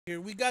Here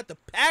we got the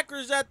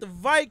Packers at the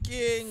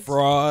Vikings.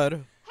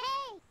 Fraud.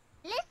 Hey,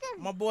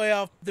 listen. My boy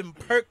off them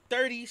perk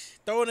 30s,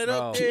 throwing it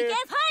up there. Get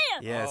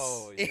higher. Yes.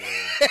 Oh, yeah.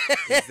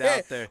 He's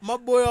out there. My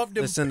boy off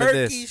them Listen to perkies.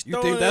 this. You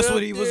think that's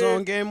what he was there.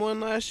 on game 1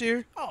 last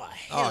year? Oh,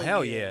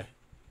 Hell yeah.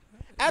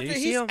 After Did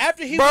you see him?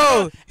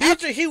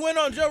 After he went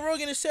on Joe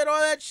Rogan and said all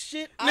that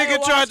shit,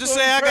 Nigga tried to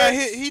say I got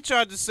hit. He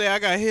tried to say I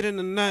got hit in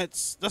the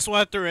nuts. That's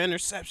why I threw an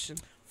interception.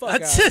 Fuck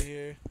That's out it.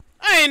 here.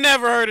 I ain't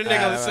never heard a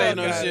nigga Right, say right,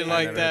 no right, shit right,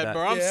 like right, that, right.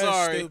 bro. I'm Yeah, that's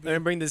sorry. stupid. Let me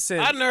bring this in.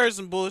 I done heard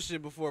some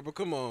bullshit before, but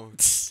come on.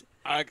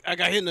 I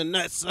got hit in the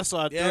nuts. That's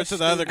why I threw Yeah, it to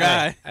the other stupid.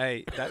 guy.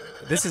 Hey,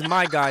 this is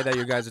my guy that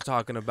you guys are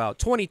talking about.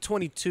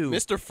 2022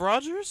 Mr.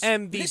 Frogers?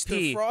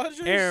 MVP Mr.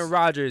 Rodgers? Aaron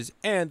Rodgers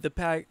and the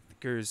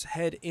Packers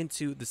head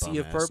into the Sea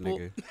of Bum-ass Purple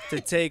nigga.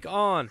 to take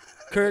on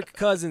Kirk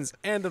Cousins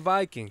and the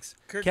Vikings.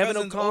 Kirk Kevin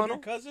Cousins' O'Connell. older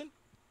cousin?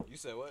 You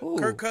said what? Who?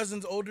 Kirk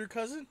Cousins' older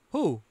cousin?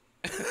 Who?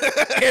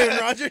 Aaron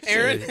Rodgers?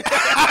 Aaron?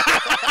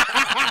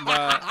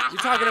 You're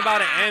talking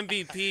about an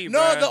MVP, No,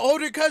 bruh. the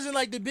older cousin,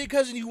 like the big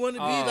cousin you want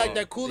to be, like that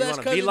you cool ass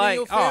wanna cousin be like, in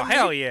your oh, family.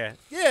 hell yeah.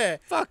 Yeah.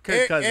 Fuck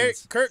Kirk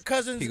Cousins. Kirk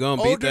Cousins' He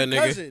gonna beat older that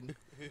nigga. cousin.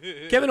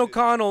 Kevin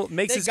O'Connell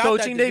makes They his got that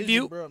coaching division,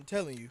 debut bro, I'm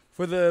telling you.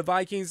 for the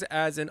Vikings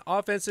as an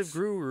offensive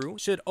guru.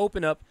 Should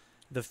open up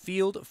the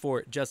field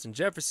for Justin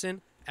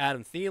Jefferson,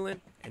 Adam Theilen,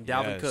 and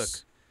Dalvin Cook.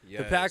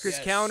 The Packers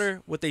Yes.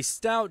 counter with a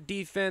stout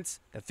defense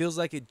that feels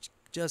like it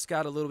just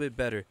got a little bit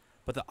better.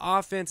 But the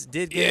offense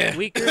did get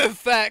weaker.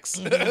 Facts.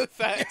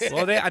 Facts.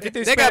 Well, I think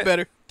they They got spent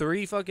better.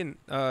 3 fucking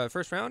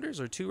first rounders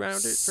or 2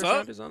 first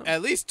rounders on them.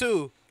 At least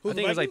 2. I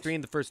think it was like 3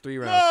 in the first 3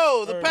 rounds.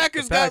 No, the Or-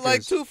 Packers The got like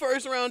Packers. 2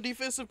 first-round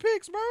defensive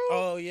picks, bro.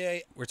 Oh, yeah.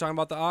 We're talking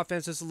about the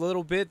offense just a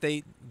little bit.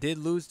 They did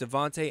lose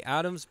Davante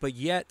Adams, but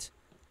yet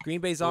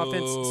Green Bay's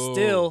offense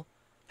still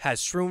has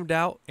shroomed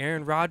out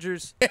Aaron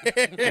Rodgers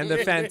and the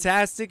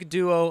fantastic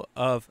duo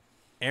of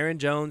Aaron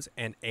Jones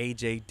and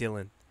A.J.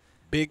 Dillon.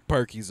 Big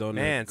perkies on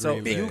Man, that. so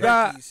Green Bay. you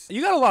got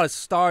a lot of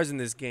stars in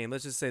this game.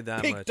 Let's just say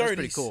that Big much. That's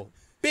pretty 30s. cool.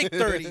 Big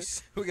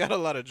 30s. We got a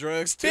lot of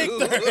drugs too.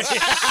 Big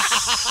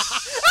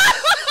 30s.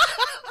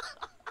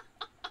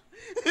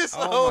 It's a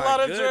Oh whole my lot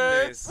of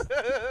goodness.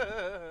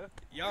 drugs.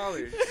 Y'all are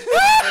He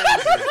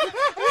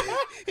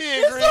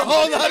agreed. A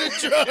whole lot of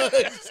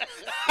drugs.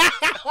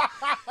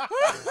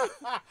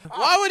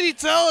 Why would he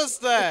tell us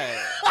that?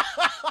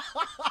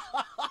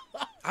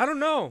 I don't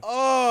know.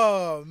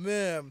 Oh,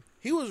 man.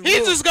 He was He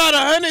real. just got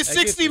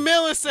 160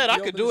 mil and said, "I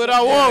could do what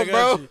I want,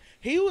 bro."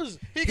 He was.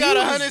 He got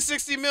was-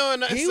 160 mil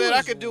and he said, "I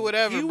was- could do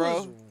whatever, he bro."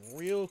 was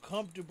real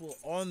comfortable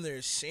on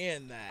there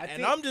saying that. And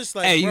think- I'm just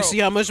like, Hey, you bro, see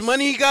how much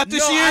money he got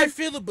this no, year? I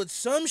feel it, but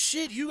some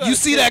shit you got. You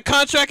see that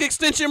contract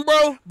extension,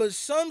 bro? But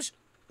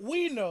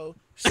we know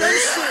some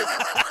shit.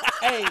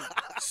 Hey,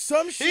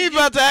 some shit. He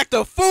about to act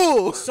a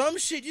fool. Some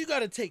shit you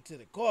gotta take to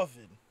the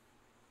coffin,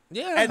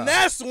 Yeah. and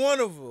that's one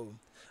of them.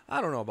 I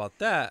don't know about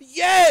that.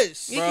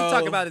 Yes. He Bro. can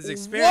talk about his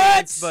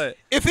experience, What?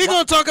 but If he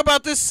gonna talk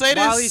about this, say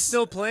this. while he's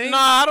still playing, Nah,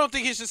 I don't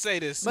think he should say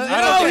this. But-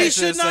 I don't No, think he should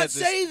should have not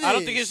said say this. I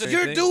don't think he should.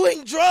 You're thing.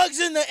 doing drugs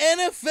in the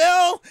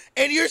NFL,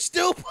 and you're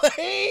still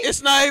playing.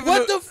 It's not even.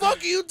 What the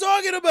fuck are you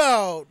talking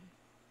about?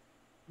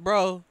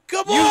 bro?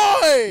 Come You-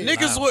 on.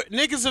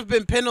 Niggas have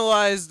been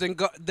penalized and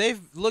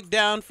they've looked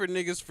down for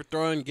niggas for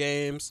throwing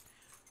games.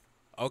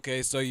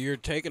 Okay, so you're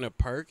taking a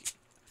perk.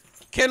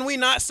 Can we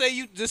not say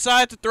you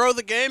decide to throw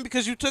the game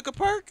because you took a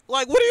perk?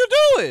 Like, what are you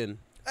doing?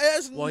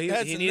 well, he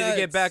needed to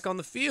get back on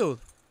the field.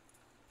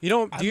 You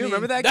don't? Do you mean,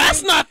 remember that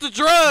That's game? not the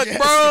drug,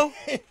 bro.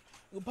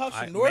 We'll pop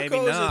some Maybe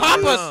Norcos. not. and Pop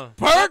Papa's know.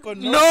 perk? Papa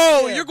No,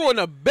 Norco, yeah. you're going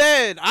to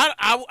bed.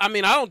 I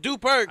mean, I don't do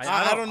perks.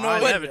 I don't know. I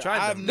what- never tried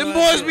I've them. no Them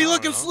boys idea. be I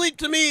looking don't know. sleep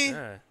to me.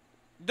 Yeah.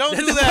 Don't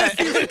do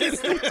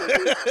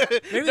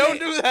that. Maybe Don't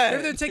do that.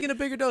 Maybe they're taking a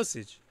bigger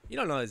dosage. You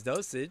don't know his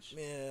dosage.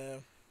 Yeah.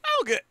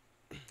 I'll get.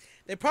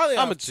 They probably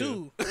I'm have a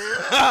chill. two.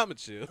 I'm a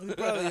chill.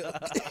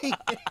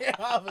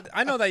 Probably,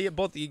 I know that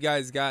both of you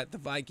guys got the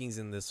Vikings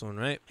in this one,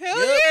 right? Hell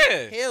Yep. yeah.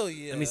 Hell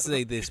yeah. Let me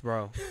say this,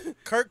 bro.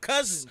 Kirk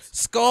Cousins.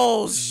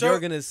 Skulls. You're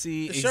gonna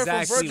see The shirt from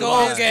exactly Virgil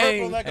Skull is why. Gang.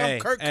 purple like Hey,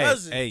 I'm Kirk hey,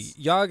 Cousins. hey,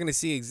 y'all gonna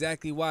see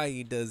exactly why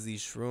he does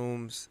these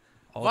shrooms.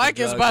 all the Vikings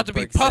drugs, about the to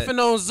be Percocet. puffing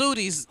on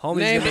Zooties Homie's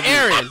named gonna be-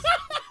 Aaron.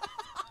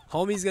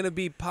 Homie's gonna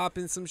be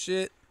popping some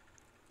shit,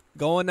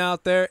 going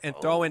out there and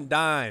throwing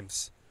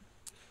dimes.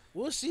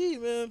 We'll see,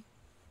 man.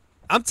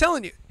 I'm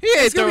telling you, He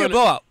ain't it's gonna be a throwing it.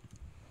 blowout.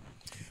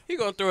 He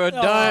gonna throw a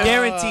dime.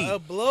 Guaranteed. A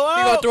blowout.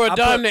 He gonna throw a I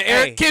dime put- to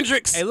Eric hey.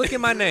 Kendricks. Hey, look at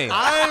my name.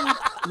 I'm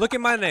Look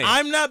at my name.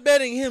 I'm not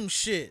betting him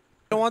shit.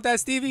 don't want that,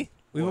 Stevie?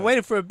 We've been What?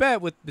 waiting for a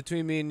bet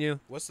between me and you.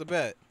 What's the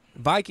bet?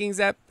 Vikings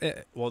at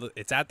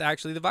it's at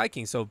actually the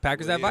Vikings. So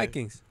Packers Well, at yeah.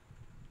 Vikings.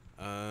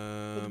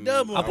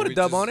 dub on I'll it. put a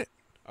dub on it.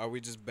 Are we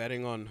just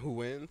betting on who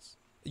wins?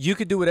 You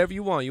could do whatever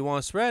you want. You want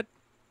a spread?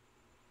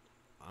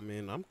 I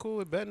mean, I'm cool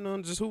with betting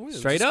on just who wins.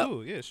 Straight Just up?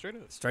 cool. Yeah, straight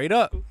up. Straight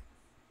up.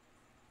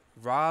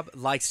 Rob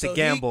likes So to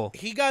gamble.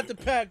 He got the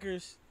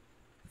Packers,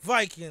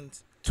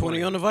 Vikings,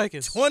 20 on the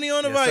Vikings. 20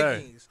 on the Yes, sir.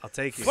 Vikings. I'll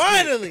take it.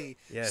 Finally,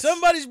 Yes.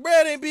 somebody's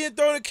bread ain't being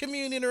thrown in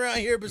communion around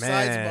here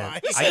besides Man.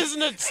 mine. This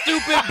isn't a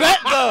stupid bet,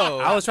 though.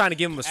 I was trying to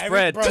give him a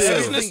spread, bro, too. This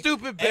isn't a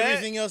stupid bet.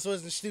 Everything else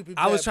wasn't a stupid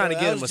bet. I was trying to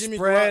bro. get That him was a Jimmy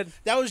spread.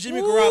 That was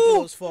Jimmy Woo!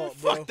 Garoppolo's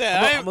fault, bro. Fuck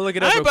that. I'ma look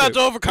it up I ain't real about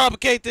to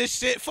overcomplicate this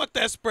shit. Fuck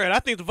that spread. I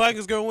think the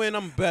Vikings gonna win.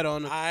 I'm gonna bet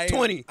on them.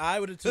 20. I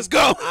would have. Let's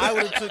go. I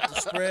would have took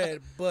the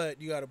spread,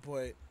 but you got a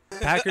point.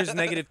 Packers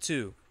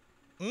 -2.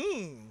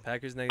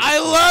 Packers -2. I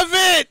love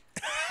it.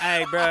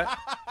 Hey, bro,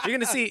 you're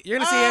gonna see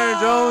Aaron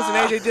Jones and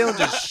AJ Dillon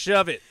just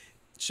shove it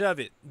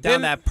down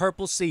Then- that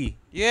purple sea.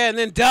 Yeah, and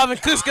then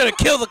Dalvin Cook's gonna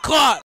kill the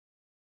clock.